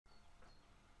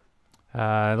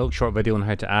A little short video on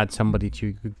how to add somebody to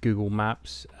your Google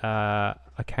Maps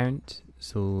account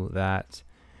so that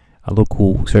a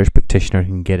local search practitioner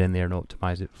can get in there and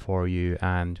optimize it for you,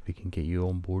 and we can get you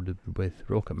on board with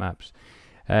Rocket Maps.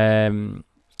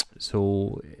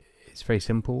 So it's very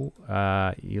simple.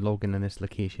 You log in this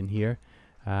location here.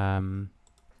 You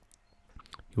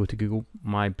go to Google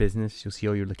My Business. You'll see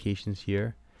all your locations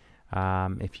here.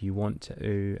 If you want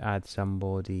to add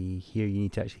somebody here, you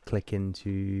need to actually click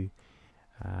into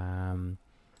the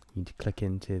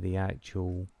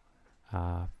actual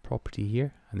property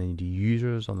here, and then you do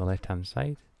users on the left hand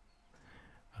side.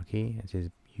 Okay, it says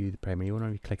you the primary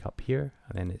owner. You click up here,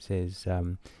 and then it says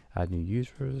add new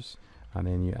users, and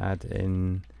then you add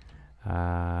in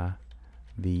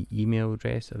the email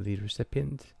address of the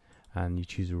recipient, and you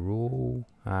choose a role.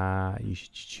 You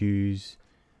should choose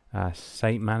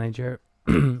site manager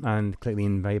and click the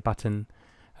invite button.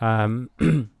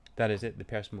 That is it. The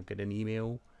person will get an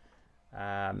email.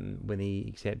 When they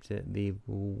accept it, they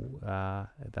will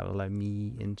that will allow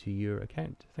me into your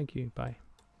account. Thank you. Bye.